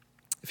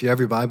If you have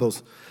your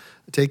Bibles,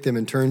 take them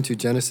and turn to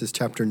Genesis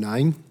chapter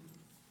 9.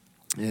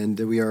 And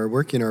we are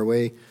working our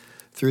way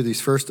through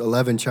these first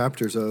 11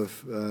 chapters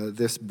of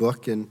this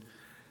book. And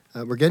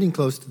we're getting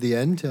close to the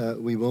end.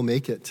 We will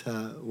make it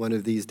one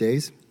of these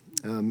days,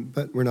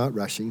 but we're not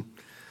rushing.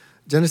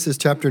 Genesis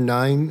chapter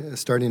 9,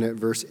 starting at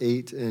verse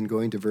 8 and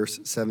going to verse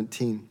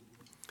 17.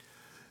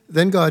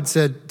 Then God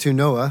said to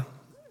Noah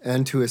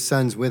and to his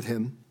sons with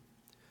him,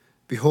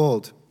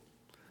 "Behold,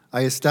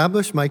 I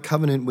establish my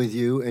covenant with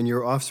you and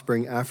your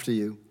offspring after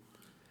you,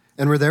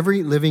 and with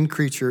every living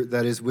creature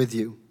that is with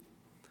you,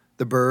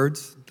 the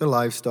birds, the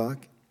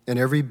livestock, and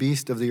every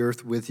beast of the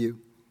earth with you,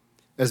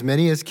 as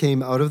many as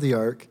came out of the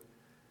ark.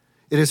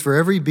 It is for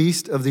every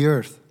beast of the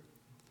earth.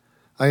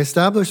 I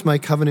establish my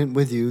covenant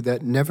with you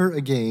that never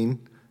again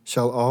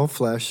shall all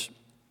flesh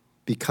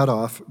be cut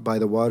off by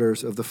the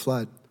waters of the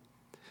flood,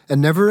 and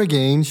never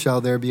again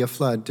shall there be a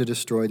flood to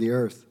destroy the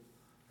earth."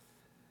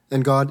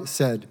 And God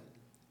said,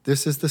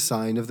 "This is the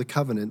sign of the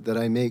covenant that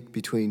I make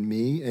between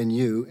me and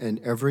you and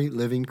every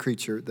living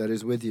creature that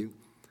is with you,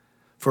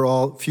 for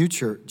all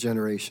future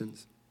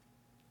generations.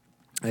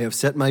 I have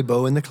set my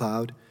bow in the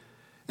cloud,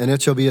 and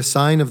it shall be a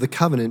sign of the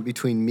covenant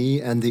between me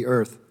and the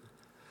earth.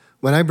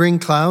 When I bring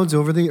clouds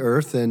over the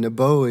earth and a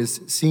bow is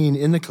seen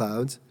in the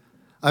clouds,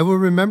 I will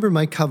remember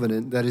my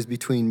covenant that is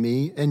between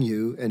me and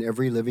you and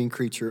every living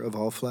creature of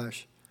all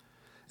flesh.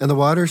 And the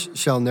waters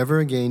shall never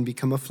again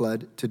become a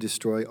flood to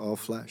destroy all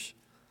flesh.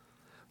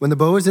 When the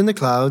bow is in the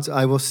clouds,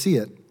 I will see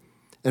it,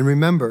 and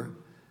remember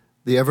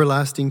the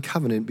everlasting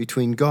covenant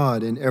between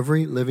God and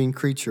every living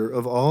creature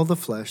of all the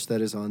flesh that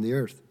is on the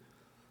earth."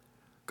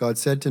 God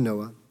said to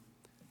Noah,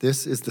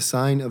 "This is the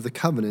sign of the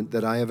covenant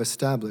that I have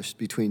established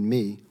between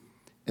me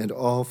and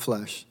all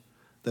flesh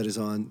that is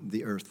on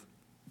the earth."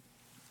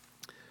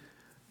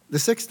 The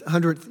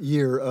 600th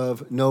year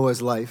of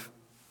Noah's life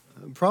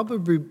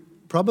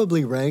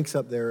probably ranks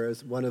up there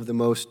as one of the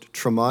most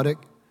traumatic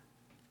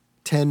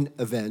 10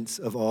 events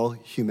of all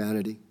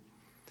humanity.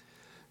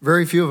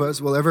 Very few of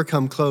us will ever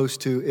come close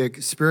to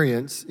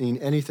experiencing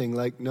anything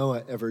like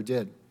Noah ever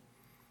did.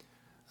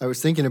 I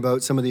was thinking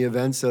about some of the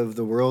events of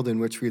the world in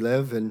which we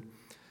live, and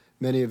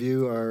many of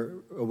you are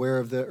aware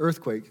of the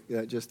earthquake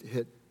that just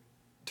hit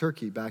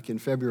Turkey back in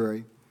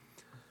February.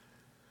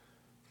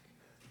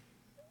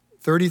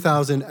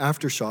 30,000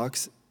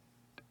 aftershocks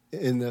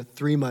in the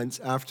 3 months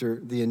after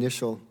the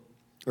initial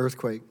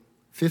earthquake.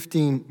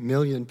 15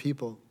 million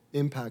people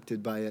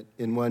impacted by it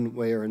in one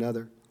way or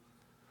another.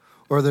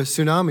 Or the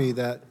tsunami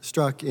that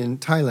struck in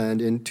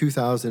Thailand in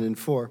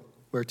 2004,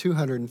 where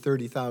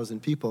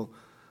 230,000 people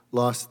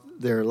lost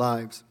their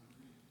lives.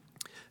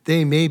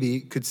 They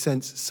maybe could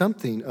sense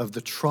something of the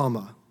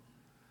trauma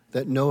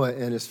that Noah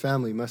and his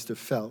family must have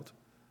felt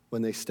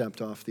when they stepped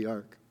off the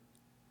ark.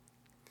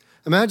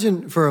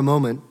 Imagine for a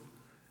moment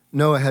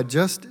Noah had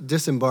just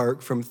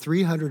disembarked from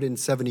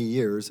 370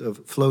 years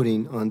of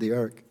floating on the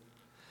ark.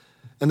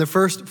 And the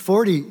first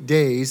 40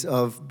 days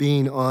of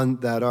being on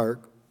that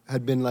ark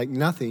had been like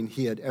nothing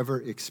he had ever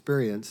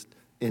experienced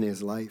in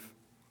his life.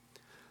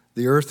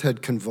 The earth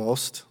had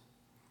convulsed.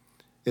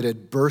 It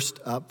had burst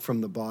up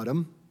from the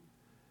bottom.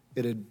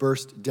 It had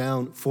burst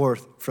down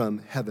forth from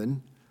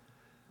heaven.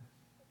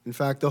 In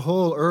fact, the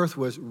whole earth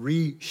was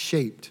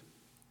reshaped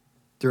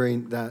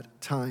during that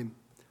time.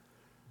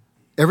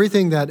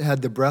 Everything that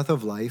had the breath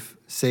of life,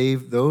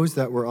 save those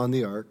that were on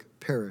the ark,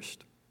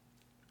 perished.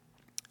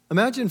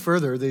 Imagine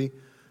further the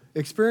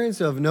experience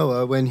of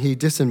Noah when he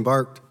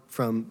disembarked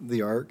from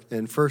the ark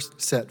and first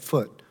set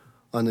foot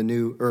on the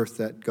new earth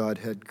that God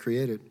had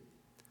created.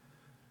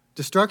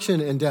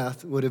 Destruction and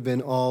death would have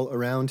been all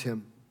around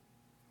him.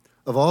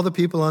 Of all the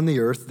people on the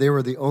earth, they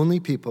were the only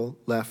people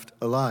left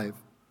alive.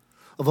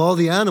 Of all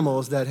the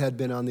animals that had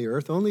been on the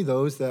earth, only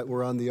those that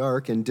were on the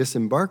ark and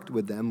disembarked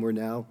with them were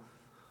now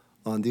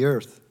on the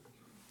earth.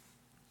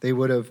 They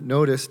would have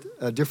noticed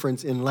a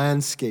difference in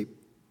landscape.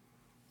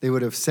 They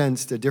would have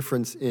sensed a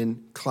difference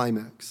in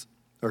climate.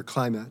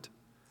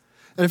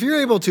 And if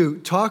you're able to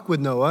talk with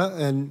Noah,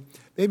 and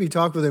maybe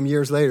talk with him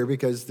years later,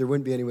 because there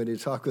wouldn't be anybody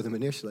to talk with him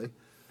initially,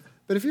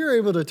 but if you're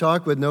able to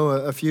talk with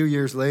Noah a few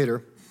years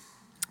later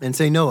and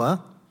say,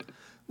 "Noah,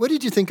 what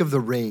did you think of the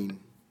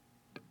rain?"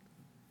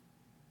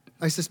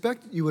 I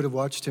suspect you would have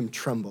watched him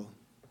tremble.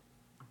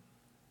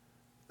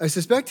 I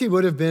suspect he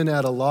would have been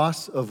at a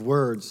loss of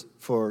words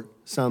for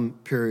some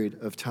period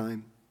of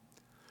time.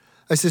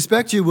 I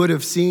suspect you would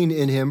have seen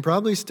in him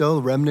probably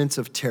still remnants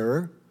of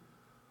terror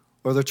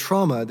or the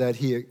trauma that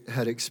he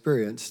had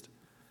experienced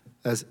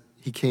as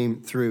he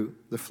came through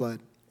the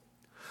flood.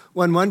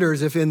 One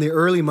wonders if in the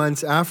early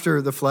months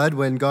after the flood,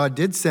 when God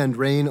did send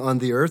rain on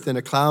the earth and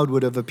a cloud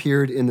would have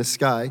appeared in the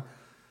sky,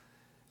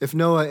 if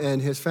Noah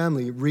and his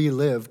family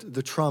relived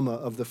the trauma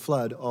of the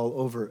flood all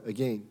over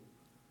again.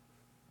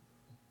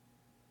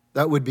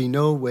 That would be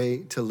no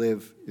way to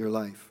live your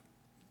life.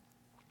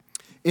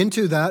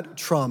 Into that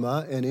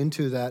trauma and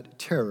into that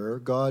terror,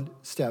 God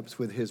steps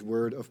with his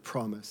word of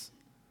promise,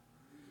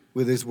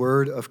 with his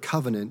word of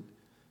covenant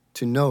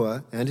to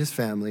Noah and his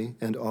family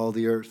and all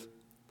the earth.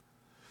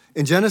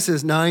 In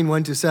Genesis 9,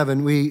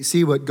 1-7, we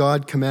see what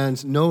God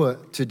commands Noah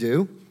to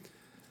do,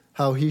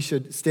 how he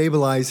should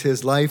stabilize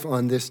his life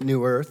on this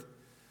new earth.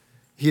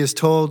 He is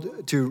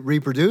told to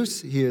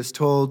reproduce, he is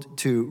told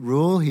to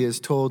rule, he is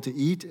told to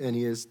eat, and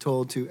he is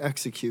told to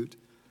execute.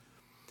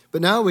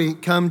 But now we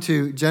come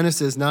to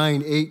Genesis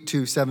 9,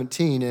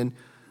 8-17, and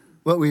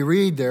what we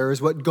read there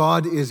is what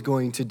God is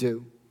going to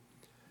do.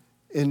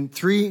 In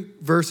 3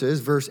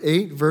 verses, verse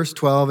 8, verse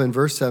 12, and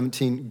verse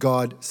 17,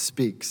 God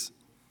speaks.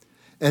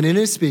 And in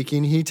his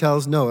speaking, he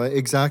tells Noah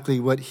exactly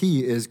what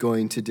he is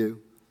going to do.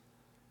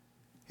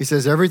 He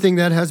says, everything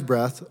that has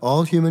breath,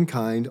 all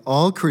humankind,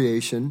 all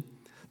creation,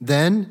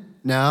 then,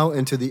 now,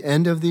 and to the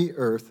end of the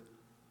earth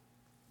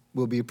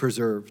will be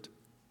preserved.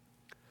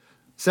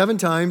 7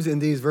 times in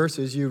these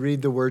verses, you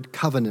read the word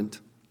covenant.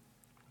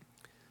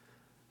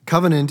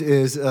 Covenant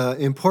is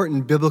an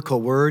important biblical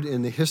word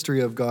in the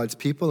history of God's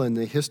people and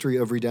the history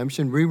of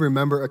redemption. We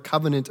remember a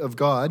covenant of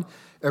God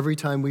every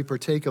time we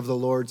partake of the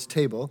Lord's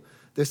table.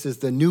 This is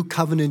the new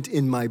covenant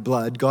in my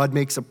blood. God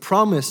makes a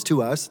promise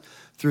to us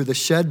through the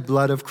shed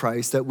blood of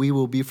Christ that we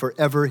will be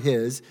forever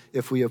his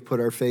if we have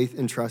put our faith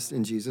and trust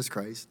in Jesus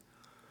Christ.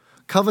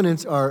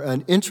 Covenants are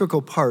an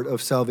integral part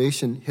of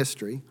salvation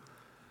history.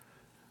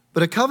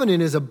 But a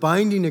covenant is a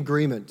binding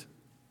agreement.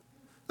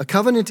 A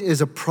covenant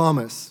is a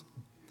promise.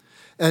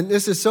 And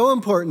this is so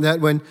important that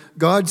when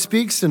God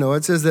speaks to Noah,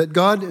 it says that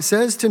God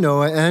says to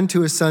Noah and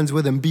to his sons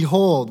with him,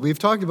 behold. We've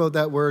talked about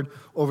that word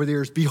over the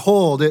years,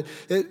 behold.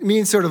 It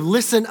means sort of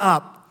listen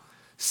up,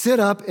 sit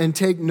up and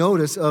take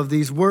notice of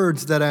these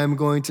words that I am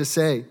going to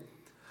say.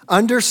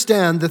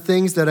 Understand the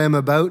things that I am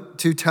about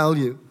to tell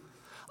you.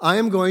 I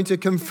am going to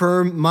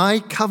confirm my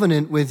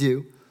covenant with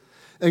you.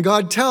 And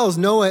God tells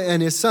Noah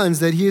and his sons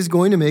that he is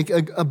going to make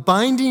a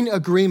binding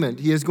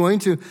agreement. He is going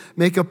to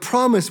make a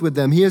promise with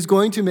them. He is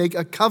going to make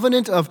a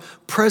covenant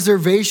of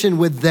preservation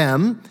with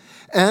them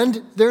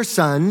and their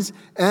sons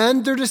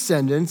and their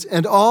descendants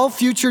and all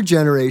future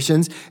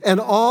generations and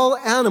all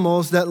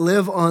animals that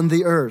live on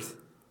the earth.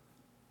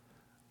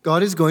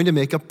 God is going to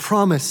make a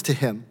promise to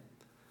him.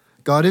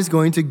 God is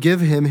going to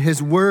give him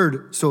his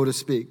word, so to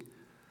speak,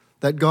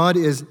 that God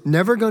is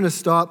never going to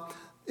stop.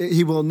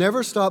 He will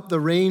never stop the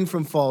rain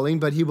from falling,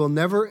 but he will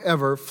never,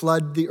 ever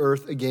flood the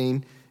earth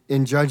again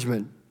in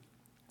judgment.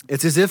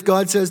 It's as if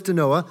God says to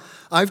Noah,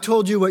 I've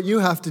told you what you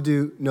have to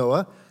do,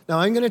 Noah. Now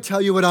I'm going to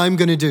tell you what I'm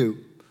going to do.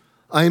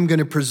 I am going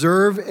to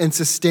preserve and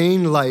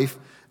sustain life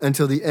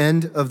until the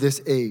end of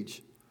this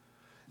age.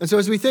 And so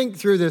as we think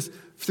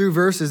through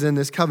verses in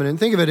this covenant,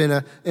 think of it in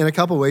a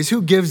couple ways.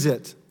 Who gives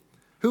it?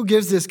 Who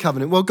gives this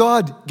covenant? Well,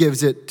 God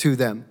gives it to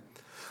them.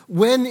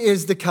 When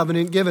is the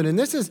covenant given? And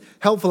this is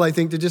helpful, I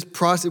think, to just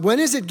process. When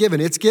is it given?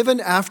 It's given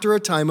after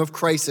a time of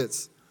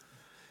crisis.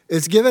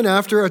 It's given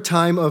after a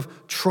time of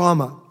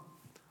trauma.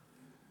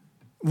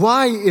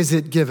 Why is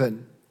it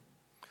given?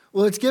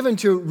 Well, it's given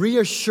to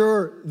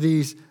reassure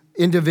these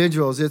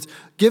individuals. It's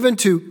given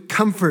to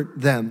comfort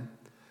them.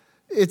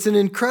 It's an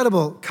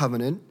incredible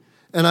covenant,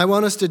 and I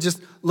want us to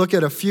just look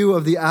at a few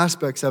of the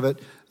aspects of it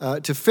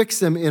to fix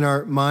them in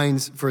our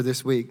minds for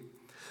this week.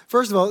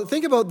 First of all,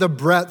 think about the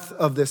breadth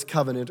of this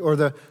covenant or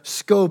the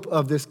scope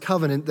of this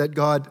covenant that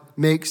God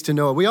makes to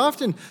Noah. We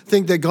often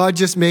think that God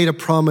just made a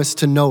promise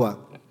to Noah.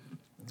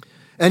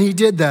 And he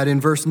did that in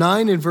verse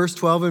 9, in verse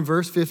 12, and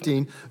verse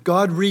 15.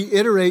 God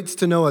reiterates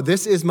to Noah,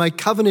 this is my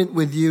covenant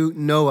with you,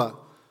 Noah.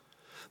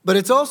 But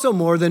it's also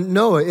more than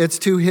Noah. It's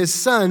to his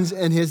sons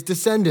and his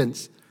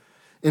descendants.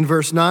 In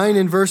verse 9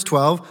 and verse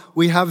 12,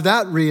 we have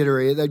that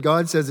reiterated, that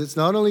God says it's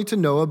not only to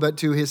Noah, but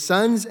to his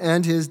sons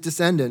and his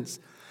descendants.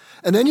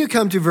 And then you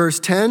come to verse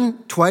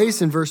 10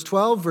 twice, in verse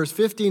 12, verse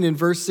 15, and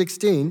verse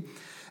 16,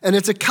 and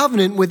it's a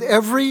covenant with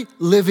every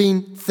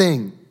living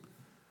thing.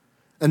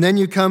 And then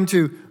you come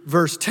to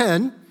verse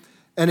 10,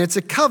 and it's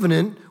a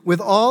covenant with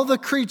all the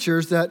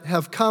creatures that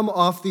have come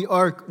off the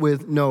ark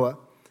with Noah.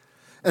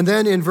 And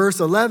then in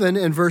verse 11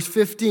 and verse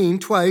 15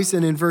 twice,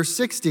 and in verse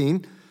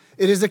 16,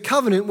 it is a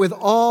covenant with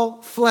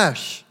all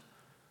flesh.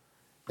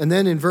 And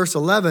then in verse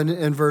 11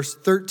 and verse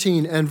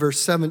 13 and verse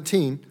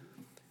 17,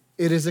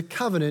 it is a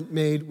covenant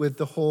made with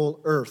the whole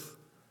earth.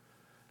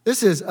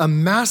 This is a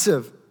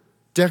massive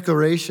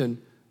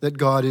declaration that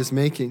God is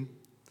making.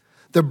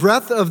 The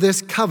breadth of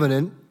this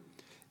covenant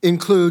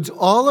includes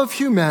all of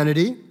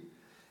humanity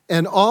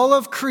and all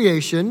of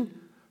creation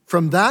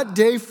from that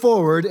day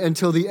forward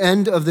until the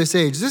end of this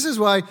age. This is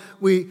why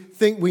we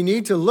think we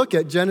need to look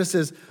at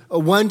Genesis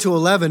 1 to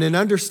 11 and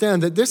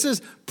understand that this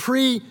is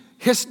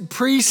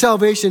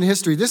pre-salvation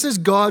history. This is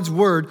God's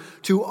word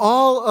to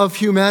all of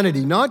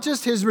humanity, not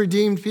just his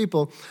redeemed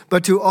people,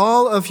 but to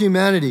all of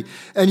humanity.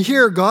 And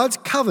here, God's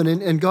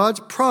covenant and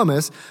God's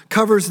promise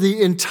covers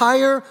the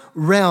entire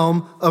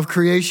realm of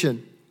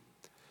creation.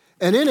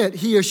 And in it,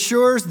 he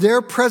assures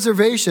their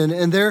preservation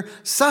and their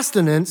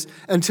sustenance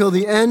until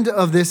the end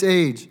of this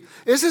age.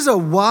 This is a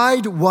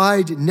wide,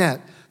 wide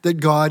net that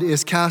God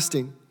is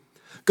casting.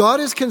 God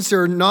is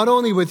concerned not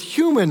only with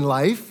human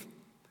life,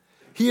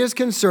 he is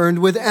concerned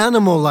with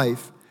animal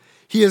life.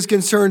 He is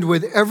concerned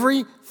with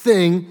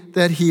everything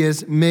that he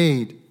has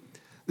made.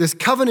 This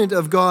covenant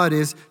of God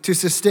is to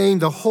sustain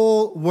the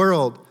whole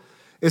world.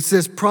 It's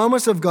this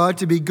promise of God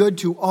to be good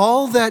to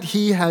all that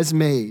he has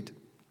made,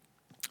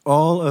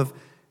 all of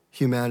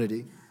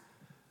humanity.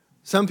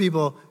 Some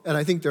people, and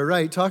I think they're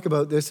right, talk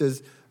about this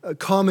as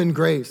common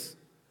grace.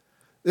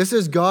 This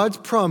is God's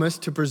promise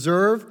to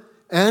preserve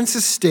and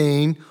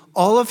sustain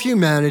all of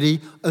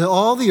humanity and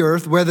all the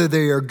earth, whether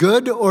they are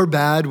good or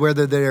bad,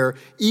 whether they are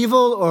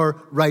evil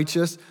or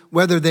righteous,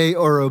 whether they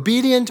are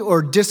obedient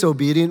or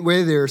disobedient,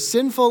 whether they are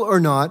sinful or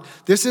not.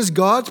 This is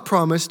God's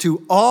promise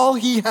to all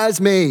he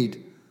has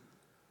made,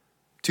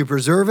 to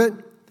preserve it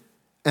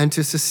and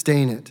to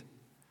sustain it.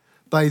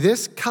 By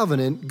this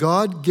covenant,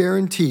 God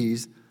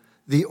guarantees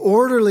the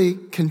orderly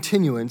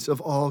continuance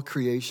of all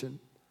creation.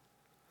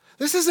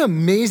 This is an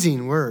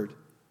amazing word.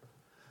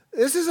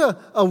 This is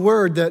a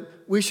word that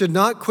we should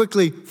not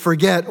quickly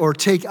forget or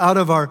take out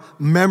of our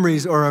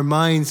memories or our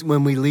minds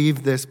when we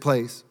leave this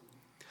place.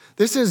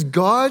 This is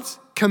God's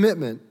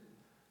commitment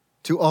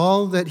to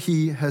all that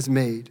he has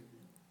made.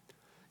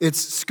 Its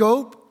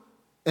scope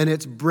and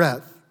its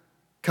breadth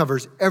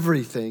covers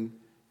everything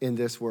in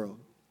this world.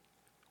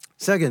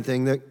 Second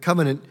thing, the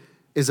covenant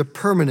is a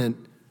permanent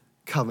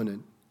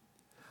covenant.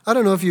 I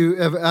don't know if you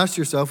ever asked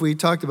yourself, we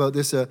talked about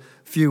this a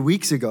few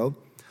weeks ago,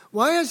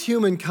 why has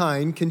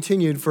humankind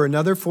continued for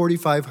another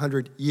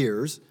 4,500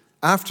 years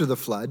after the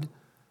flood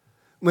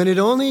when it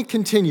only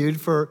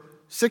continued for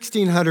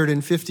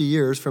 1,650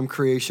 years from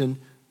creation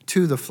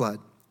to the flood?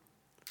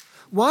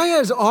 Why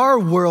has our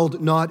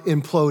world not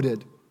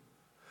imploded?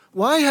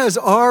 Why has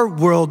our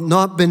world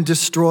not been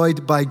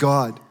destroyed by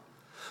God?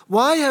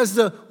 Why has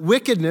the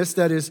wickedness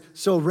that is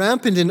so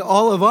rampant in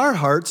all of our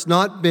hearts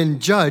not been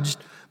judged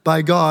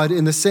by God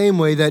in the same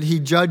way that he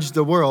judged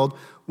the world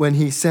when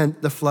he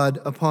sent the flood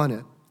upon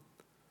it?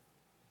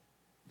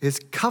 His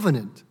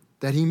covenant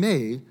that he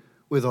made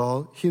with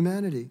all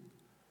humanity.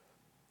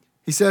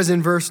 He says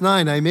in verse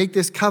 9, I make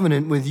this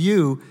covenant with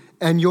you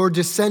and your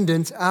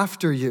descendants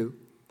after you.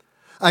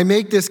 I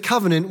make this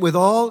covenant with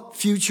all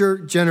future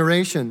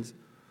generations.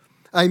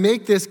 I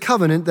make this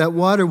covenant that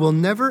water will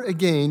never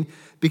again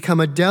become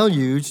a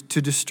deluge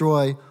to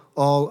destroy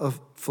all of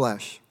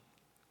flesh.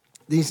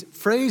 These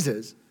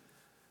phrases,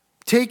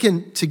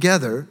 taken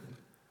together,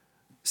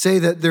 say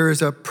that there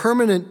is a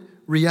permanent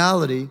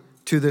reality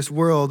to this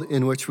world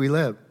in which we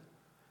live.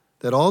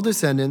 That all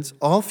descendants,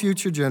 all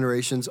future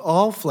generations,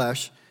 all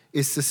flesh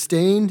is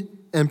sustained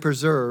and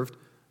preserved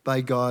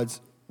by God's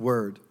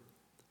word.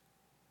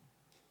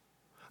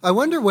 I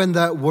wonder when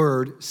that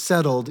word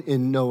settled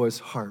in Noah's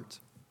heart.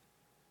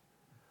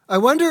 I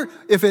wonder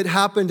if it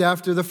happened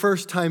after the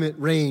first time it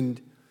rained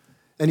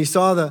and he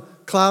saw the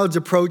clouds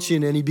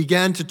approaching and he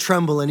began to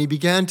tremble and he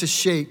began to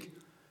shake.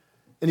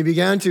 And he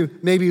began to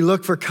maybe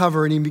look for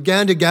cover, and he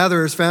began to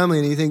gather his family,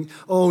 and he think,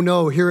 oh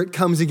no, here it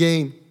comes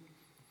again.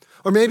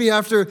 Or maybe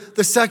after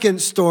the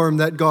second storm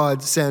that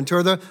God sent,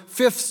 or the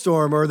fifth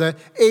storm, or the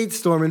eighth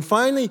storm, and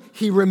finally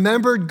he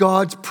remembered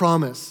God's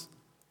promise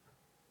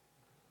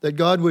that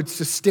God would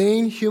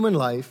sustain human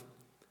life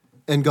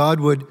and God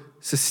would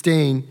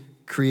sustain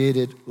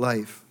created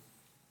life.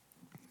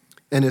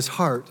 And his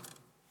heart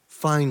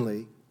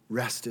finally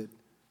rested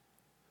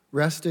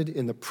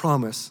in the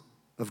promise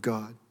of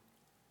God.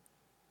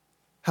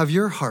 Have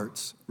your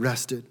hearts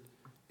rested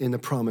in the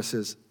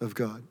promises of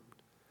God?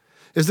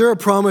 Is there a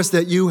promise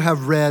that you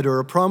have read or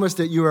a promise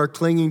that you are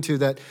clinging to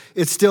that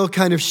it's still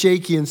kind of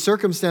shaky and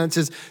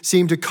circumstances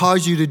seem to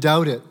cause you to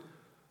doubt it?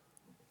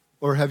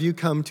 Or have you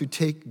come to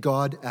take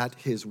God at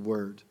his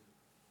word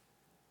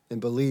and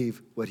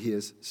believe what he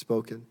has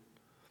spoken?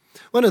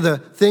 One of the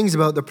things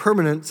about the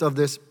permanence of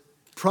this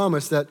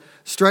promise that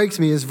strikes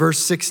me is verse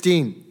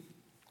 16.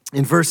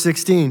 In verse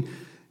 16,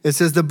 it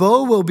says, the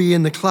bow will be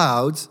in the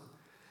clouds,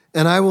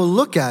 and I will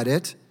look at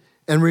it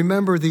and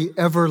remember the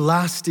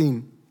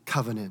everlasting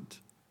covenant.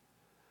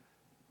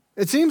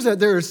 It seems that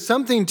there is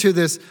something to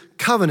this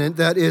covenant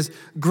that is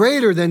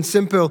greater than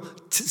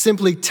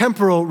simply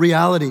temporal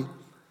reality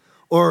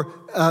or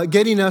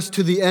getting us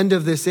to the end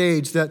of this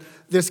age, that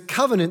this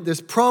covenant,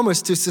 this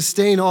promise to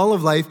sustain all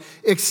of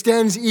life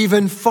extends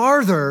even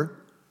farther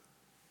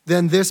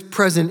than this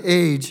present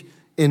age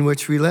in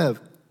which we live.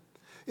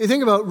 You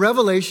think about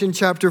Revelation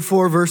chapter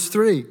 4, verse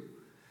 3.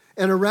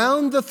 And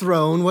around the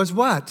throne was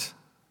what?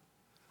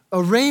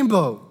 A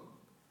rainbow.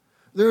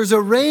 There's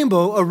a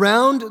rainbow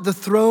around the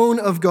throne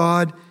of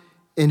God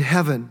in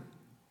heaven.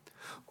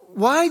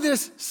 Why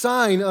this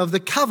sign of the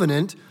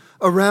covenant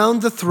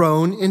around the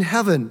throne in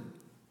heaven?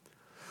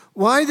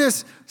 Why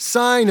this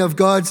sign of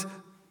God's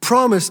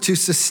promise to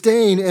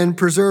sustain and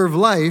preserve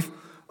life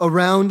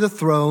around the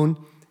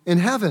throne in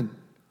heaven?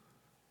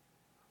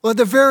 Well, at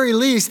the very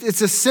least,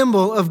 it's a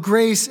symbol of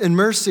grace and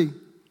mercy.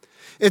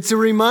 It's a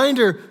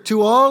reminder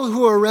to all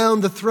who are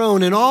around the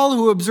throne and all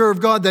who observe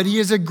God that he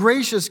is a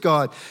gracious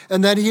God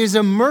and that he is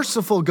a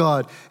merciful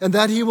God and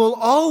that he will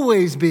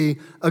always be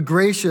a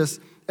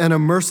gracious and a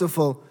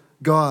merciful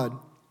God.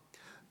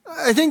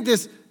 I think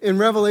this in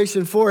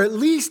Revelation 4 at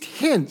least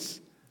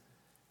hints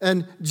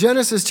And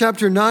Genesis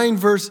chapter 9,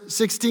 verse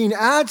 16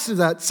 adds to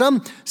that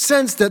some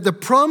sense that the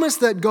promise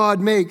that God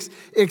makes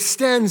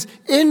extends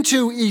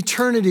into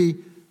eternity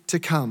to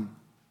come.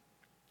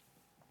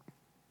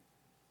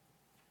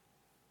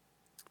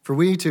 For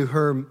we to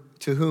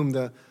whom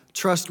the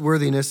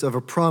trustworthiness of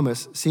a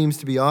promise seems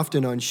to be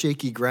often on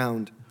shaky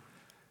ground,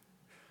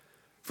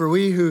 for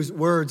we whose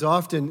words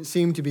often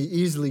seem to be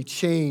easily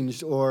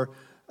changed or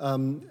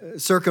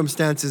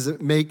circumstances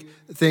that make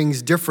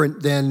things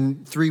different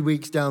than 3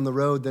 weeks down the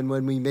road than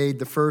when we made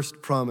the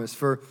first promise.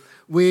 For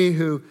we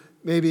who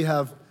maybe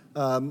have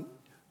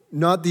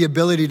not the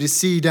ability to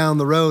see down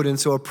the road, and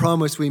so a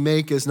promise we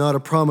make is not a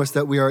promise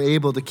that we are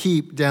able to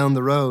keep down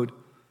the road.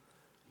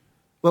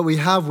 What we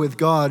have with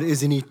God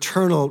is an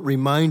eternal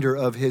reminder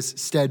of his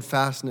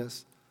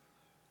steadfastness,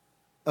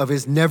 of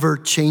his never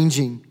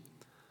changing,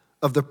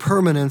 of the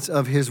permanence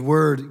of his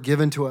word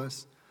given to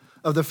us,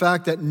 of the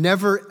fact that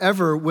never,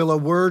 ever will a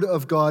word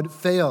of God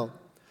fail.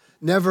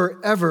 Never,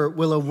 ever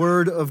will a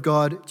word of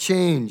God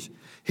change.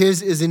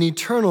 His is an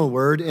eternal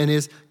word, and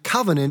his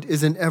covenant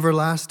is an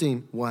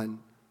everlasting one.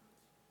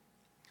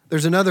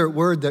 There's another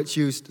word that's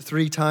used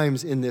 3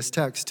 times in this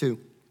text to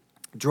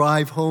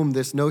drive home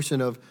this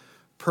notion of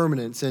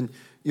permanence, and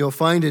you'll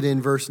find it in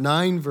verse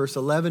 9, verse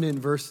 11, and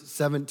verse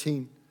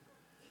 17.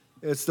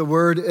 It's the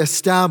word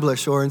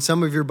establish, or in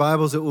some of your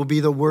Bibles it will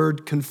be the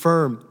word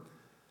confirm.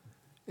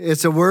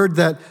 It's a word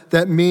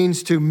that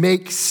means to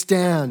make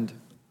stand.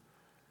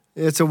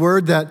 It's a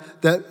word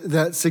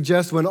that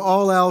suggests when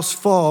all else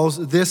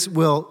falls, this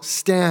will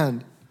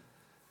stand.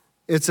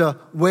 It's a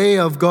way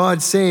of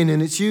God saying,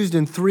 and it's used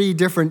in 3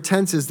 different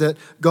tenses, that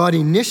God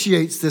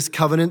initiates this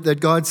covenant, that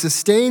God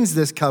sustains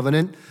this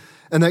covenant,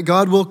 and that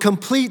God will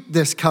complete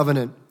this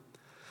covenant.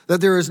 That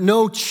there is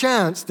no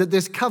chance that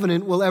this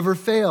covenant will ever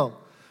fail.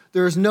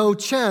 There is no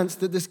chance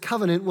that this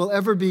covenant will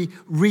ever be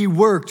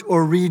reworked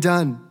or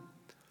redone.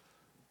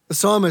 The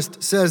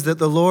psalmist says that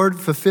the Lord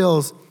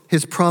fulfills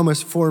his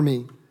promise for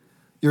me.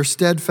 Your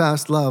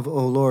steadfast love,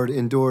 O Lord,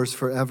 endures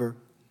forever.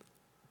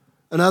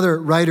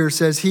 Another writer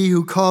says, he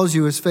who calls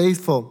you is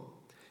faithful.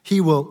 He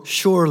will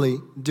surely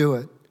do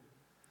it.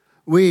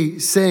 We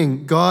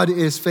sing, God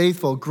is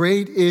faithful.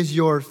 Great is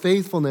your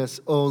faithfulness,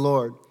 O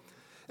Lord.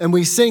 And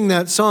we sing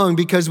that song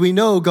because we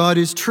know God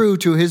is true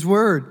to his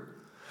word.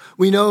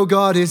 We know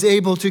God is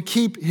able to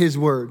keep his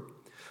word.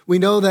 We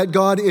know that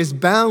God is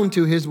bound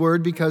to his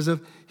word because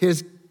of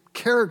his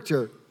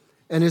character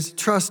and his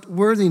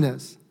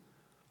trustworthiness.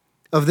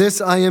 Of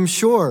this I am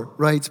sure,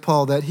 writes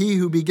Paul, that he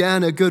who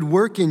began a good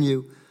work in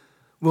you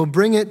will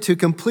bring it to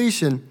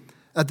completion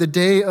at the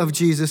day of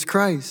Jesus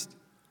Christ.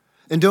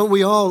 And don't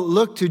we all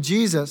look to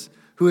Jesus,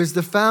 who is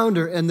the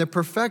founder and the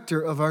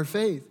perfecter of our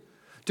faith?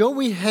 Don't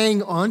we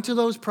hang on to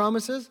those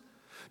promises?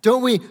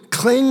 Don't we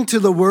cling to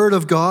the word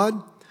of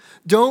God?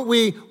 Don't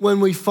we, when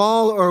we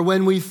fall or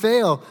when we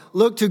fail,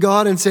 look to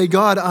God and say,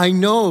 God, I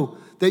know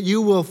that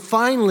you will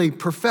finally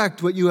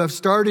perfect what you have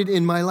started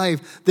in my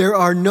life. There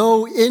are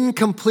no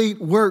incomplete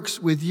works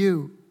with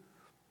you.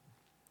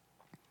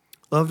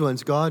 Loved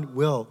ones, God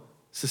will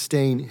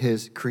sustain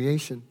his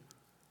creation.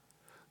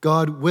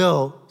 God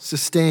will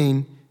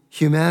sustain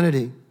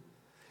humanity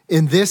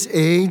in this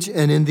age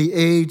and in the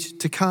age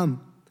to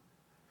come.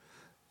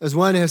 As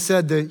one has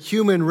said, the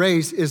human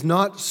race is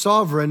not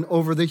sovereign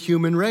over the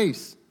human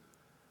race.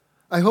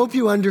 I hope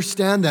you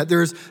understand that.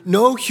 There is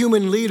no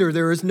human leader,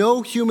 there is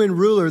no human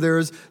ruler, there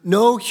is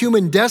no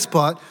human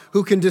despot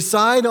who can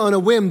decide on a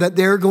whim that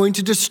they're going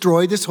to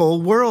destroy this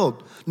whole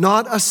world.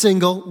 Not a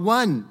single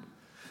one.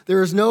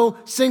 There is no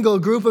single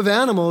group of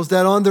animals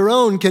that on their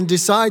own can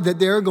decide that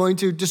they're going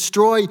to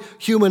destroy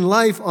human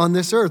life on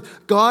this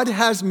earth. God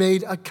has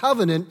made a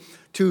covenant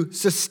to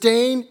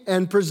sustain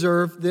and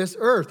preserve this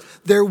earth.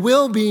 There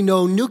will be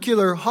no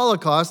nuclear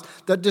holocaust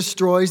that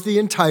destroys the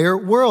entire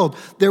world.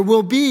 There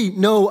will be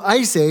no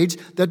ice age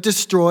that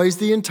destroys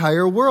the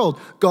entire world.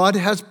 God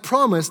has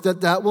promised that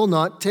that will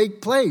not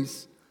take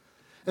place.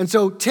 And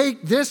so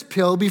take this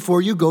pill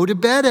before you go to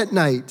bed at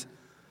night.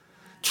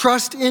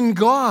 Trust in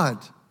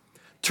God.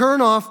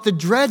 Turn off the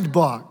dread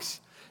box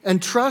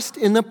and trust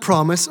in the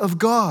promise of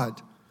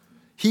God.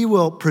 He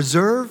will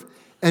preserve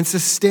and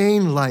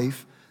sustain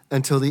life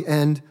until the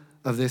end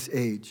of this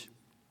age.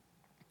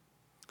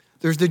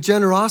 There's the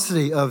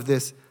generosity of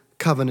this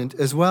covenant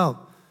as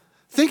well.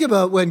 Think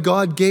about when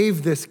God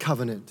gave this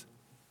covenant.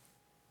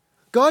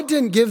 God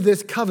didn't give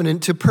this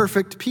covenant to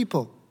perfect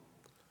people.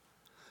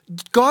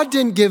 God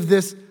didn't give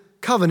this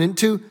covenant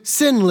to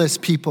sinless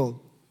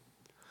people.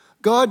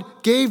 God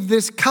gave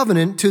this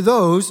covenant to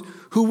those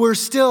who were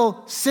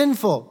still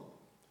sinful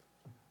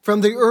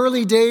from the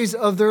early days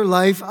of their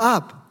life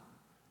up.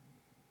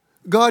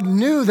 God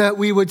knew that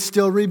we would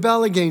still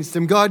rebel against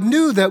him. God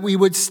knew that we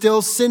would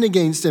still sin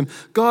against him.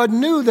 God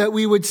knew that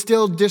we would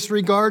still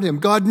disregard him.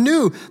 God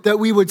knew that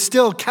we would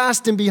still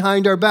cast him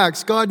behind our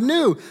backs. God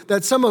knew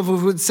that some of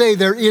us would say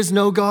there is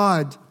no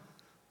God.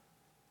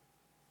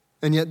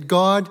 And yet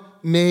God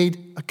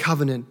made a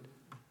covenant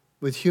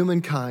with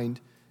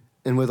humankind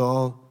and with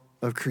all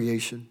of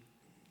creation.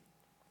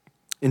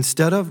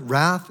 Instead of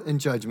wrath and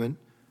judgment,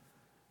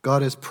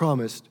 God has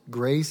promised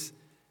grace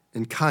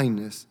and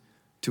kindness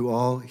to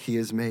all he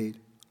has made.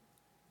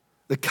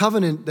 The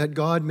covenant that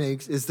God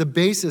makes is the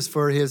basis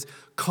for his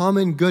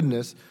common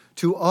goodness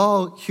to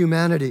all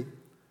humanity,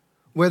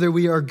 whether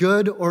we are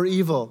good or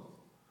evil,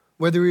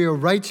 whether we are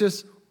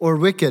righteous or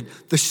wicked.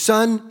 The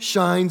sun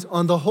shines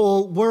on the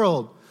whole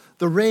world.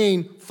 The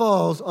rain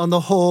falls on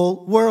the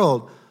whole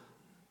world.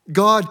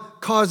 God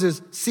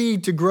causes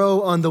seed to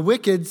grow on the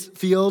wicked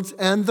fields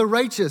and the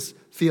righteous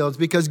fields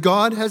because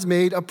God has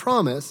made a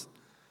promise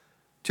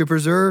to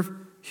preserve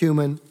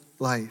human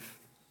life.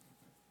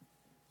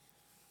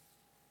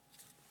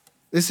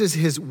 This is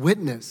his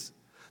witness.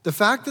 The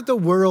fact that the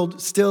world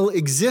still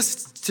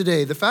exists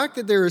today, the fact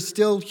that there is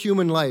still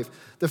human life,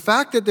 the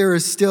fact that there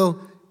is still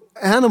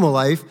animal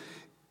life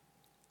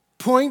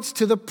points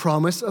to the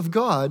promise of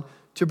God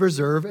to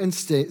preserve and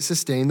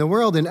sustain the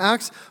world. In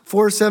Acts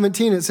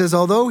 4:17, it says,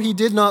 although he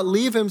did not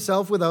leave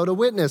himself without a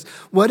witness.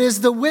 What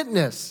is the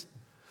witness?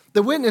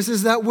 The witness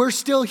is that we're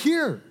still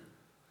here.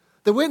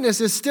 The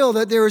witness is still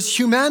that there is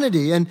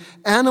humanity and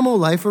animal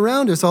life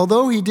around us,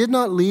 although he did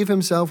not leave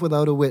himself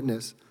without a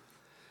witness.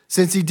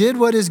 Since he did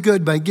what is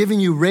good by giving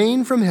you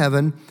rain from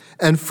heaven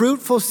and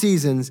fruitful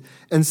seasons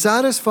and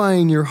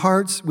satisfying your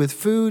hearts with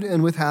food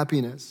and with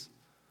happiness.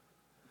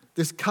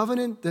 This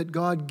covenant that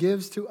God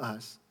gives to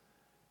us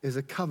is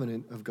a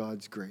covenant of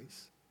God's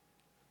grace.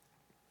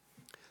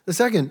 The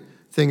second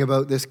thing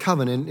about this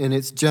covenant and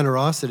its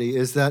generosity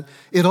is that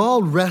it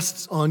all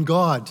rests on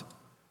God.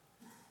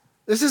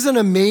 This is an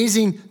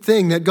amazing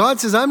thing that God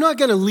says, I'm not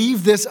going to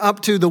leave this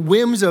up to the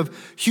whims of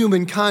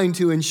humankind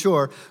to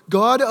ensure.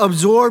 God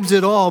absorbs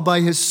it all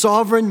by his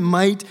sovereign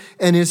might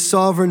and his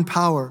sovereign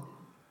power.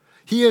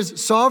 He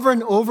is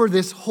sovereign over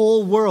this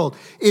whole world.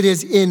 It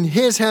is in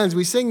his hands.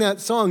 We sing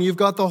that song, you've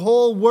got the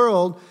whole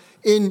world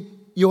in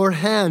your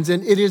hands.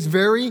 And it is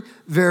very,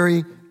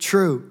 very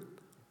true.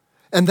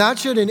 And that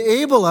should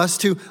enable us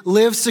to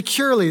live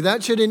securely.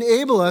 That should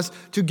enable us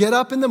to get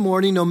up in the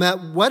morning, no matter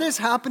what is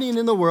happening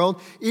in the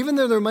world, even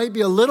though there might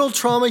be a little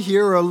trauma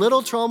here or a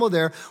little trauma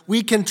there,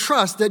 we can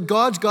trust that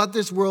God's got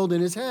this world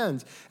in his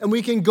hands. And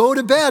we can go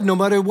to bed no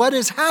matter what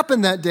has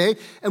happened that day,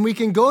 and we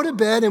can go to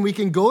bed and we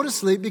can go to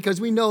sleep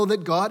because we know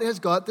that God has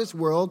got this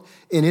world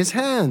in his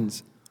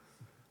hands.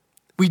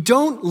 We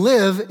don't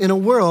live in a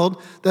world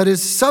that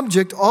is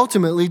subject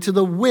ultimately to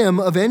the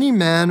whim of any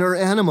man or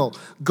animal.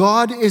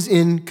 God is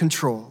in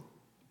control.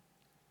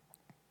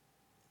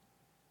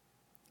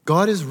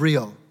 God is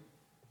real.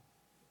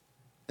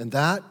 And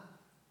that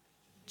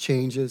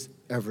changes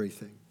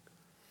everything.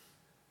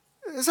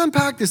 Let's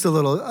unpack this a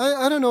little.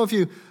 I don't know if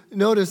you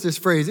noticed this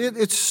phrase.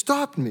 It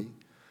stopped me.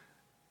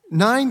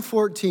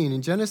 9:14,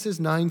 in Genesis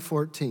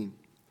 9:14.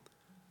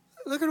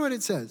 Look at what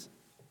it says.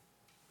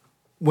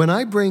 When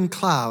I bring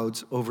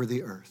clouds over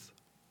the earth.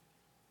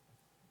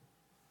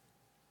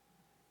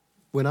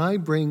 When I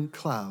bring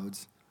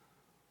clouds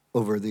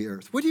over the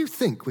earth. What do you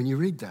think when you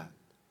read that?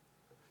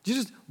 Do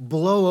you just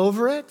blow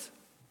over it?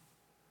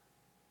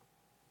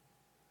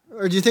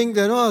 Or do you think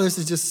that, oh, this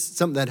is just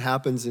something that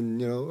happens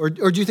and, or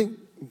do you think,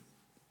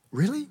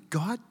 really?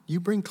 God,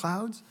 you bring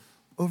clouds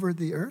over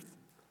the earth?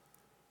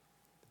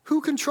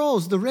 Who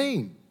controls the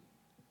rain?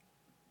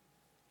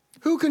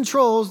 Who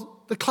controls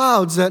the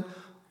clouds that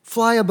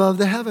fly above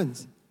the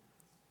heavens?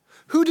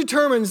 Who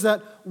determines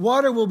that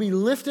water will be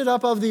lifted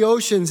up of the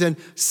oceans and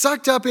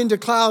sucked up into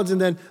clouds,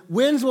 and then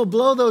winds will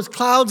blow those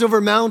clouds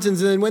over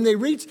mountains, and then when they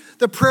reach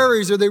the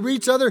prairies or they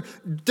reach other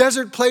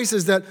desert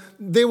places, that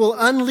they will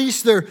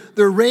unleash their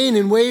rain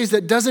in ways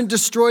that doesn't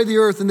destroy the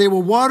earth, and they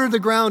will water the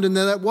ground, and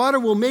then that water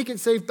will make it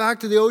safe back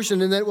to the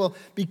ocean, and that will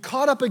be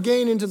caught up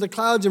again into the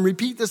clouds and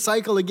repeat the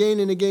cycle again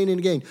and again and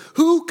again.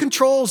 Who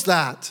controls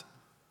that?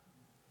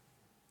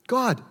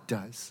 God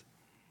does.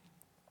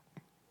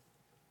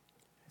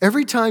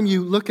 Every time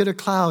you look at a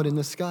cloud in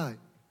the sky,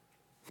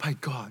 my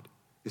God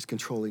is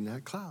controlling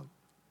that cloud.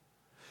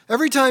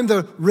 Every time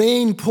the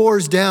rain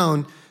pours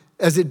down,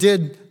 as it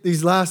did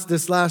this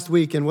last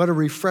week, and what a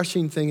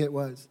refreshing thing it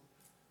was,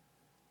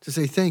 to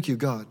say, thank you,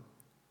 God,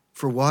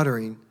 for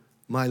watering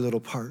my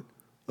little part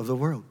of the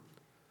world.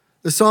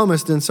 The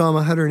psalmist in Psalm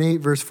 108,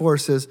 verse 4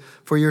 says,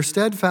 for your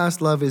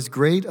steadfast love is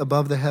great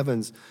above the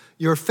heavens.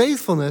 Your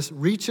faithfulness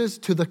reaches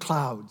to the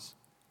clouds.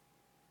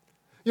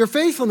 Your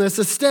faithfulness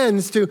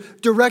extends to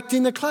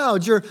directing the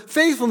clouds. Your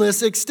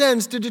faithfulness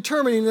extends to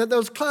determining that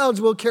those clouds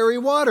will carry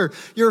water.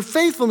 Your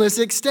faithfulness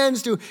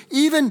extends to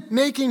even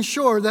making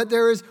sure that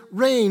there is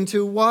rain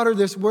to water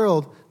this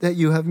world that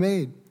you have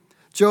made.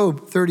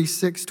 Job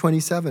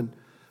 36:27.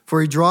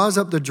 For he draws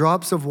up the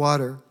drops of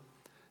water.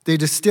 They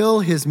distill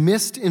his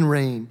mist in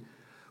rain,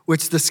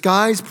 which the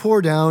skies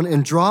pour down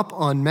and drop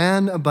on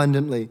man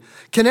abundantly.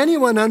 Can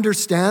anyone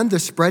understand the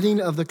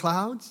spreading of the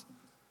clouds?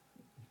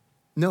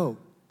 No.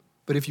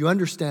 But if you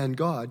understand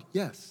God,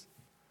 yes.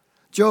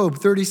 Job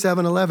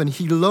 37:11,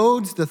 he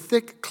loads the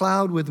thick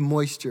cloud with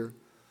moisture.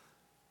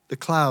 The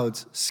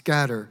clouds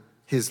scatter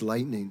his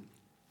lightning.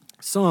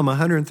 Psalm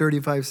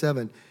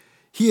 135:7,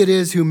 he it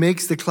is who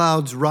makes the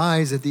clouds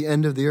rise at the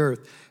end of the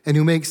earth, and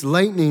who makes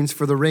lightnings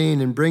for the rain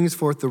and brings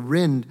forth the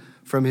wind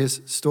from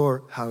his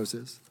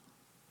storehouses.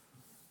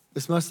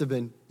 This must have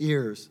been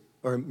ears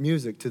or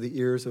music to the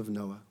ears of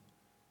Noah.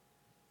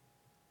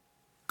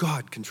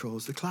 God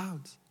controls the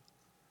clouds.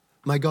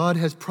 My God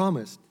has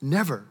promised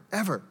never,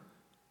 ever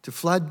to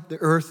flood the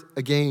earth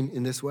again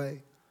in this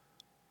way.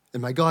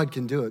 And my God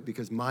can do it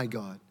because my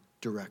God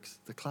directs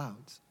the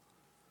clouds.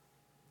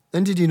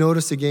 Then did you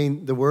notice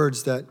again the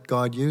words that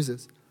God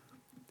uses?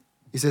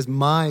 He says,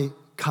 my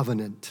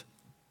covenant.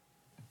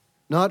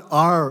 Not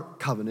our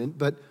covenant,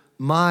 but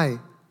my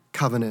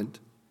covenant.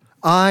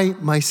 I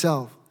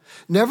myself.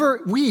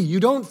 Never we. You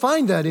don't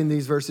find that in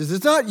these verses.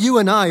 It's not you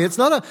and I. It's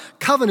not a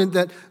covenant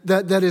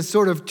that is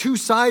sort of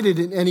two-sided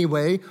in any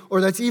way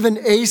or that's even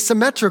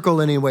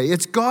asymmetrical in any way.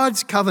 It's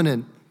God's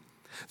covenant.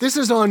 This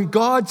is on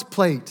God's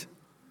plate.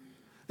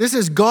 This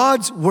is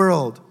God's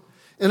world.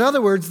 In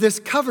other words, this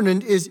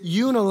covenant is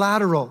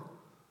unilateral.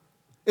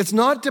 It's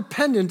not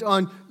dependent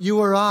on you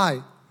or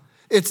I.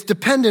 It's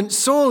dependent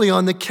solely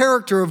on the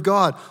character of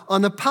God,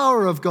 on the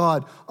power of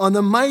God, on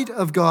the might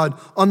of God,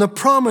 on the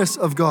promise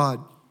of God.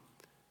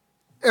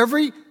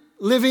 Every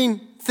living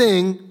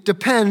thing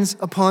depends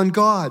upon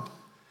God.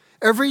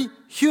 Every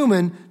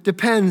human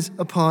depends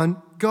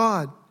upon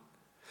God.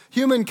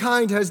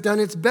 Humankind has done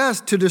its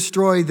best to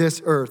destroy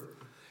this earth.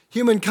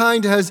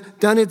 Humankind has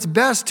done its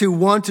best to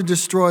want to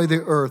destroy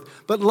the earth.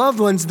 But loved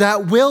ones,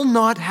 that will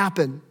not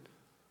happen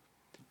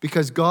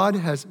because God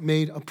has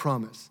made a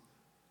promise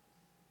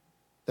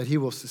that he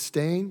will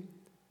sustain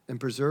and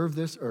preserve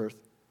this earth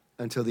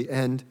until the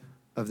end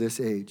of this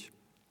age.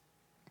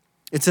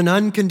 It's an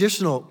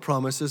unconditional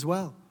promise as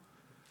well.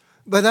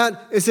 By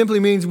that, it simply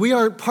means we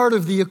aren't part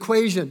of the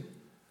equation.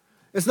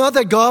 It's not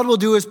that God will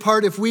do his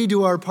part if we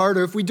do our part,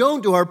 or if we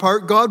don't do our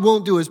part, God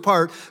won't do his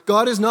part.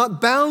 God is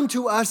not bound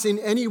to us in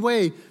any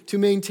way to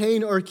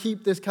maintain or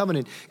keep this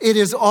covenant. It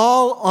is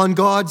all on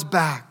God's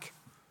back.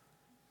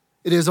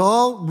 It is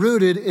all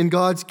rooted in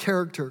God's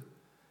character.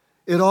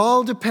 It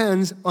all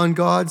depends on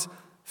God's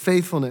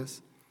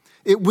faithfulness.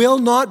 It will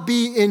not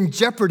be in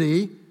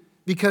jeopardy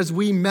because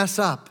we mess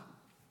up.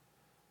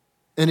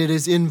 And it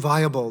is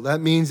inviolable.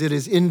 That means it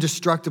is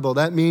indestructible.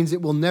 That means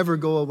it will never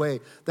go away.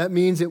 That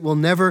means it will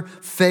never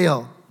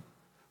fail.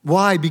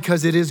 Why?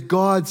 Because it is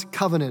God's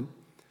covenant.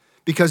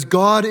 Because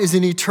God is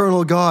an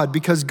eternal God.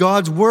 Because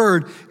God's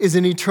word is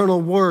an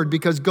eternal word.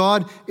 Because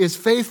God is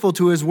faithful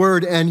to his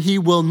word and he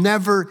will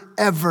never,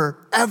 ever,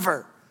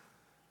 ever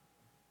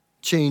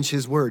change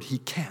his word. He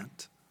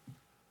can't.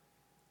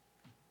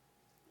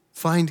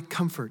 Find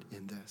comfort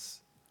in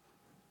this.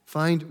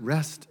 Find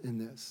rest in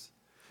this.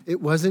 It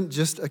wasn't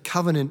just a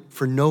covenant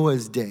for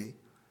Noah's day.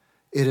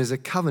 It is a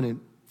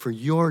covenant for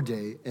your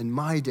day and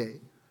my day,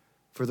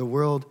 for the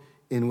world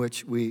in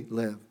which we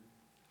live.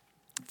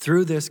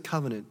 Through this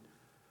covenant,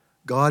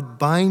 God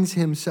binds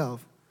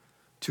himself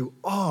to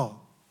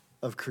all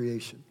of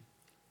creation.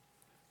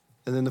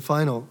 And then the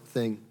final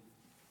thing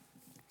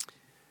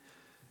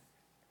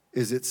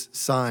is its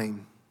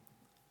sign.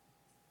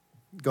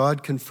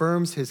 God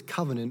confirms his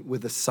covenant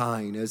with a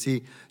sign, as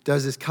he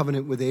does his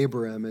covenant with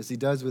Abraham, as he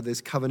does with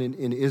his covenant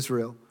in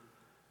Israel.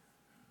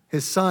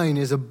 His sign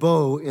is a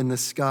bow in the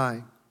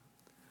sky.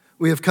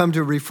 We have come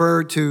to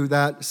refer to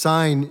that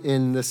sign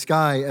in the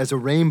sky as a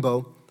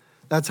rainbow.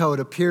 That's how it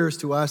appears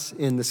to us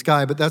in the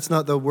sky, but that's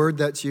not the word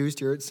that's used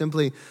here. It's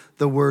simply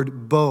the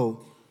word bow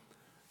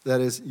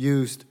that is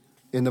used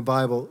in the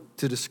Bible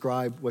to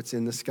describe what's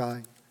in the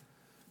sky.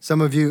 Some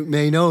of you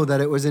may know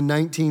that it was in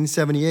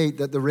 1978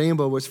 that the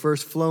rainbow was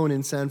first flown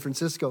in San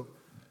Francisco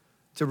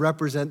to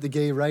represent the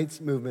gay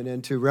rights movement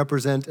and to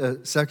represent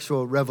a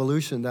sexual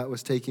revolution that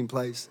was taking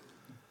place.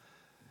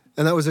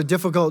 And that was a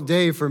difficult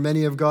day for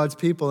many of God's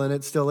people, and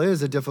it still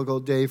is a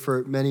difficult day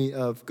for many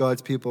of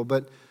God's people.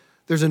 But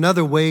there's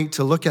another way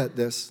to look at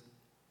this.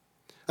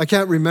 I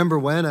can't remember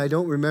when, I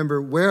don't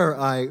remember where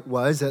I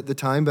was at the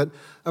time, but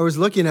I was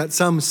looking at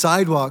some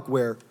sidewalk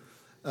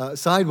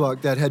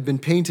that had been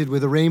painted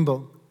with a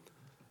rainbow.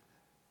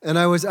 And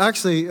I was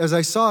actually, as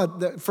I saw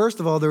it, first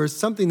of all, there was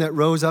something that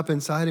rose up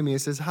inside of me. It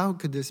says, how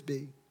could this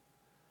be?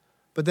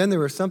 But then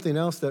there was something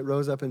else that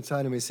rose up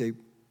inside of me and say,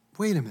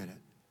 wait a minute.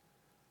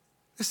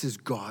 This is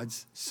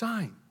God's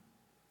sign.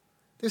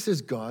 This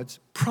is God's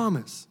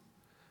promise.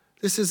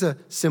 This is a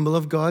symbol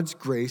of God's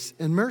grace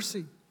and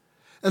mercy.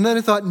 And then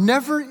I thought,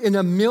 never in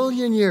a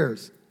million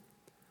years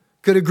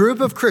could a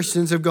group of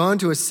Christians have gone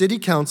to a city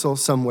council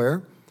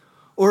somewhere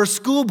or a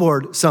school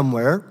board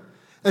somewhere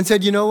and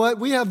said, you know what,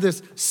 we have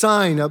this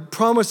sign, a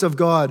promise of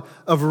God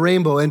of a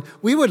rainbow, and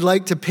we would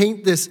like to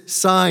paint this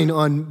sign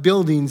on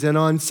buildings and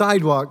on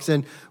sidewalks,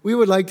 and we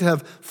would like to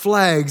have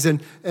flags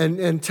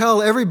and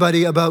tell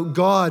everybody about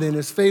God and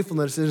his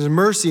faithfulness and his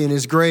mercy and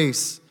his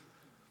grace.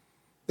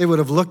 They would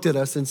have looked at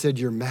us and said,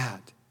 you're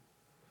mad.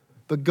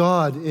 But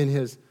God, in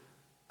his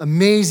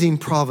amazing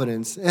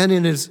providence and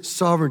in his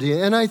sovereignty,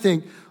 and I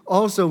think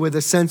also with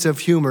a sense of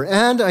humor,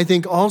 and I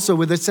think also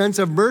with a sense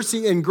of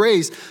mercy and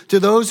grace to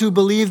those who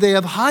believe they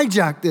have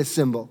hijacked this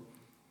symbol,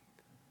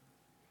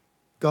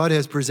 God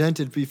has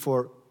presented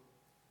before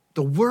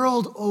the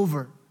world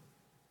over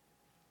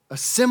a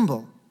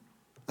symbol,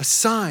 a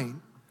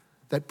sign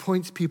that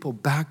points people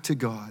back to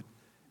God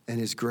and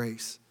his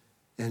grace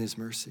and his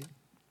mercy.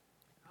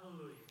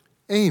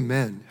 Hallelujah.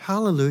 Amen.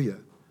 Hallelujah.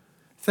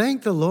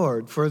 Thank the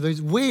Lord for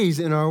these ways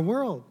in our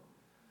world.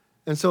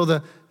 And so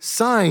the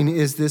sign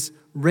is this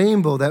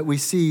rainbow that we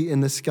see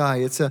in the sky.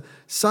 It's a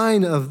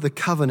sign of the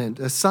covenant,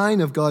 a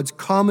sign of God's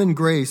common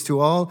grace to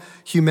all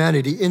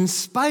humanity in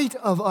spite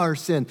of our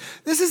sin.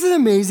 This is an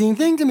amazing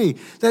thing to me,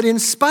 that in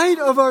spite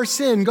of our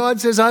sin,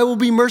 God says, I will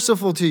be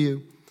merciful to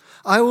you.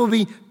 I will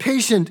be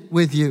patient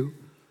with you.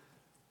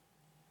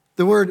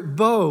 The word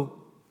bow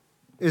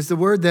is the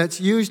word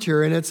that's used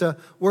here, and it's a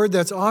word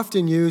that's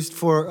often used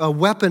for a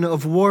weapon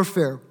of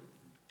warfare,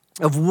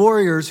 of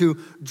warriors who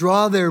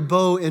draw their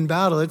bow in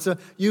battle. It's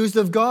used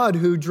of God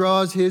who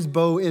draws his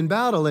bow in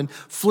battle and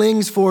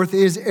flings forth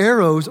his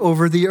arrows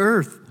over the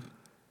earth.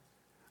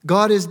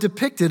 God is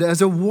depicted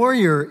as a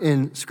warrior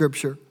in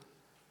Scripture.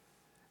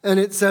 And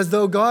it says,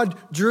 though God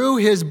drew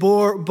his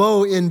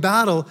bow in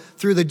battle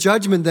through the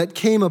judgment that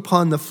came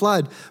upon the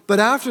flood, but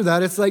after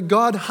that, it's like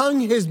God hung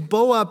his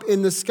bow up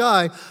in the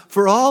sky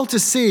for all to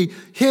see,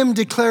 him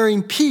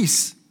declaring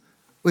peace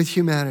with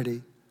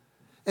humanity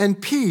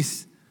and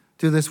peace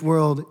to this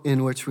world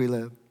in which we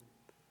live.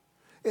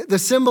 The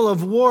symbol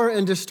of war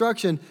and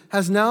destruction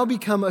has now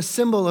become a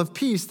symbol of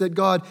peace that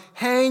God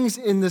hangs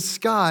in the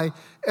sky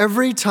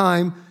every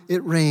time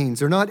it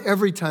rains. Or not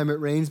every time it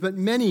rains, but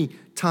many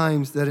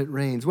times that it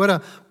rains. What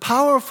a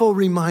powerful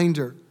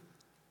reminder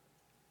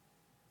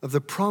of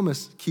the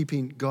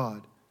promise-keeping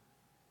God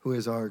who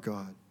is our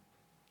God.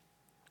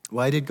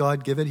 Why did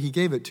God give it? He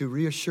gave it to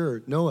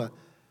reassure Noah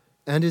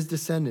and his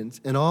descendants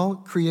and all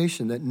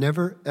creation that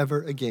never,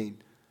 ever again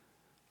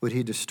would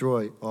he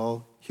destroy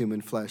all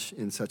human flesh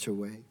in such a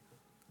way.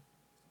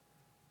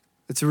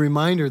 It's a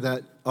reminder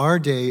that our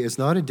day is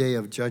not a day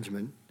of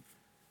judgment.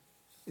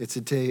 It's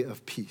a day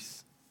of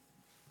peace.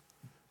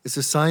 It's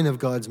a sign of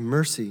God's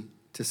mercy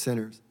to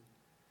sinners.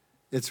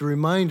 It's a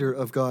reminder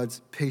of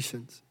God's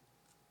patience.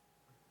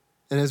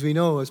 And as we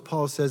know, as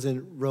Paul says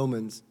in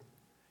Romans,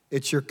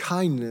 it's your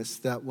kindness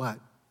that what?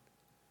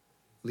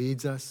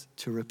 Leads us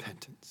to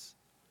repentance.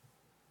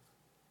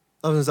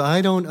 Others,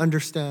 I don't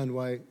understand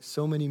why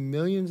so many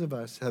millions of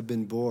us have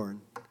been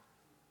born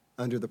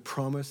under the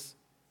promise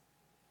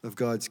of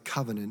God's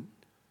covenant,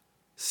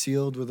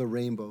 sealed with a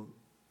rainbow,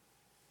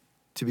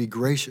 to be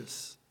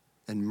gracious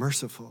and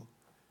merciful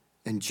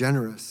and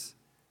generous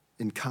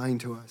and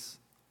kind to us.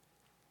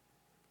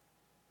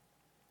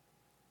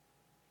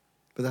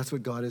 But that's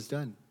what God has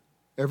done.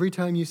 Every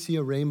time you see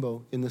a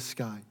rainbow in the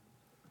sky,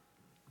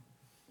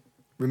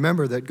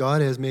 remember that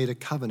God has made a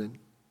covenant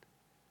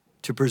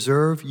to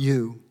preserve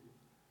you,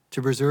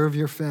 to preserve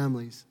your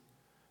families,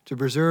 to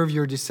preserve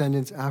your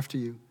descendants after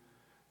you,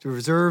 to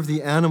preserve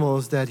the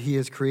animals that he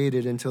has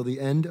created until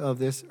the end of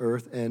this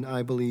earth, and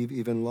I believe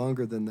even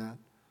longer than that.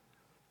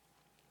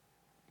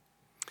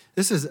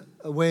 This is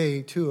a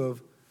way, too,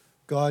 of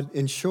God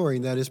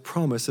ensuring that his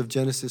promise of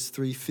Genesis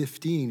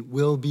 3:15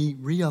 will be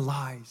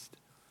realized.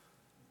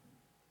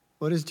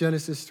 What is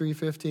Genesis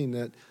 3:15?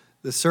 That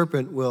the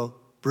serpent will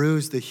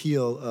bruise the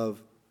heel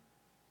of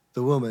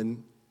the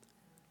woman,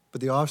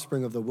 but the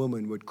offspring of the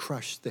woman would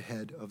crush the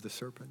head of the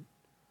serpent.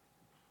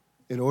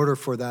 In order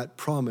for that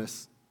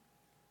promise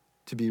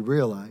to be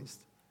realized,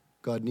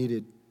 God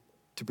needed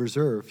to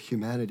preserve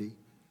humanity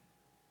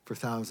for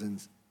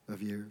thousands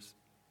of years.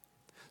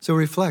 So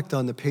reflect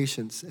on the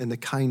patience and the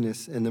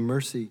kindness and the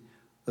mercy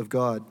of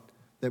God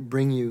that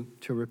bring you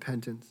to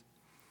repentance.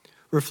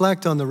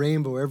 Reflect on the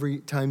rainbow every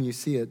time you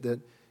see it, that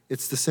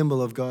it's the symbol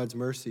of God's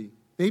mercy.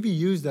 Maybe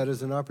use that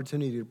as an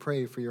opportunity to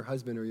pray for your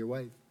husband or your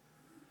wife,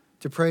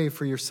 to pray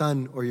for your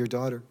son or your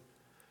daughter,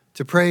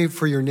 to pray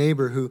for your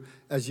neighbor who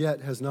as yet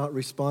has not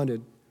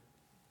responded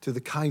to the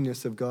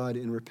kindness of God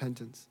in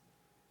repentance.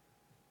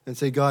 And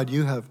say, God,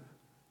 you have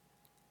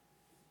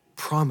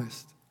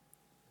promised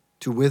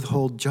to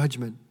withhold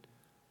judgment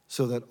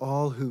so that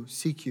all who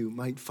seek you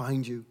might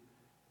find you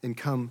and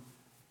come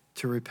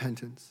to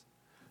repentance.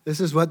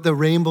 This is what the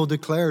rainbow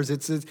declares.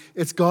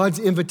 It's God's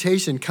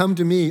invitation. Come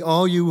to me,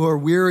 all you who are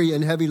weary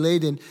and heavy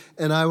laden,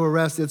 and I will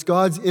rest. It's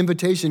God's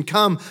invitation.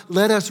 Come,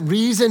 let us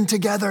reason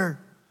together.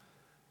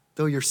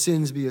 Though your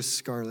sins be as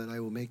scarlet, I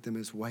will make them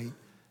as white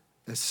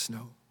as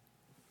snow.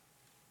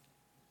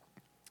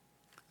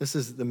 This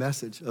is the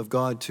message of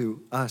God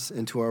to us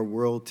and to our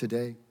world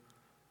today.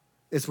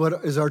 It's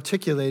what is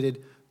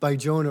articulated by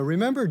Jonah.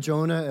 Remember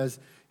Jonah as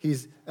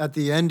he's at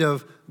the end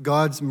of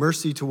God's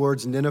mercy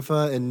towards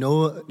Nineveh,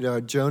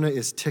 and Jonah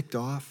is ticked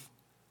off.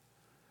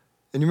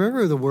 And you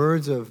remember the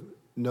words of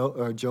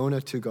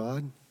Jonah to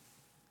God?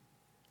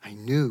 I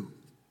knew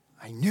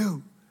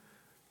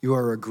you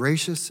are a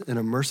gracious and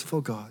a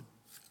merciful God,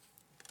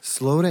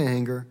 slow to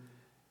anger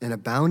and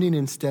abounding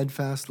in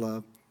steadfast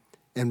love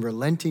and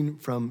relenting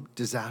from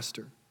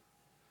disaster.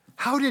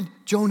 How did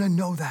Jonah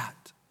know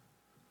that?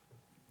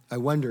 I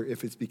wonder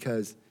if it's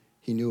because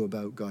he knew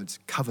about God's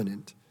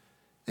covenant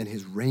and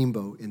his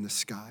rainbow in the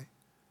sky,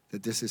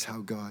 that this is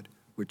how God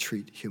would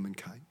treat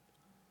humankind.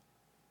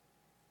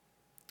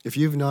 If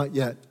you've not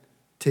yet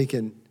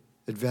taken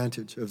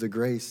advantage of the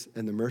grace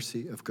and the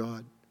mercy of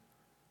God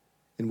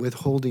and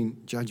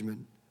withholding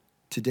judgment,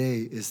 today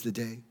is the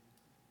day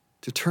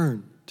to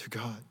turn to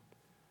God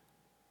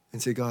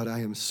and say, God, I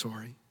am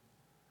sorry.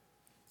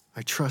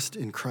 I trust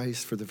in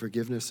Christ for the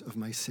forgiveness of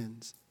my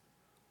sins.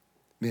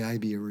 May I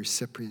be a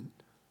recipient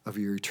of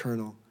your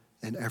eternal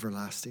and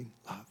everlasting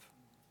love.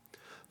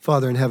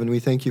 Father in heaven, we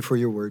thank you for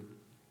your word.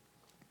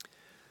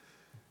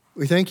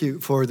 We thank you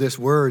for this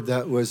word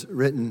that was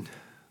written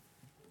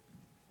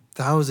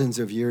thousands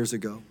of years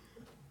ago,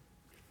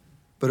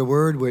 but a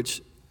word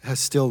which has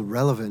still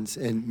relevance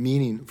and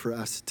meaning for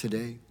us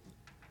today.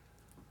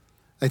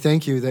 I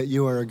thank you that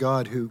you are a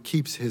God who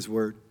keeps his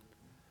word.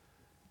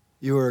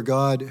 You are a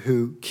God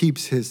who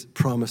keeps his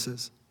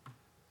promises.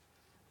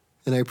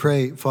 And I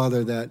pray,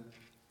 Father, that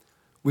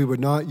we would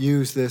not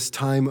use this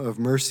time of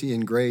mercy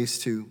and grace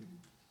to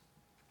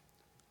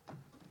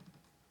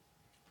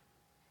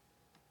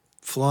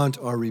flaunt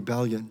our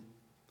rebellion,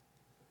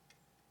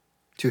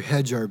 to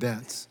hedge our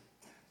bets,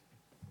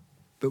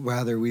 but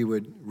rather we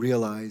would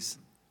realize,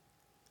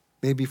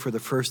 maybe for the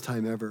first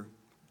time ever,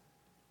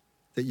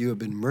 that you have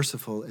been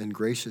merciful and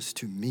gracious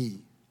to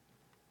me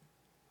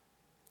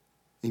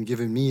and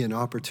given me an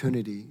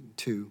opportunity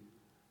to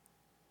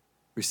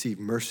receive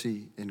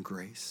mercy and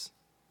grace.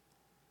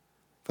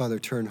 Father,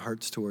 turn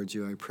hearts towards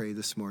you, I pray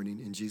this morning.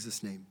 In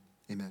Jesus' name,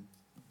 amen.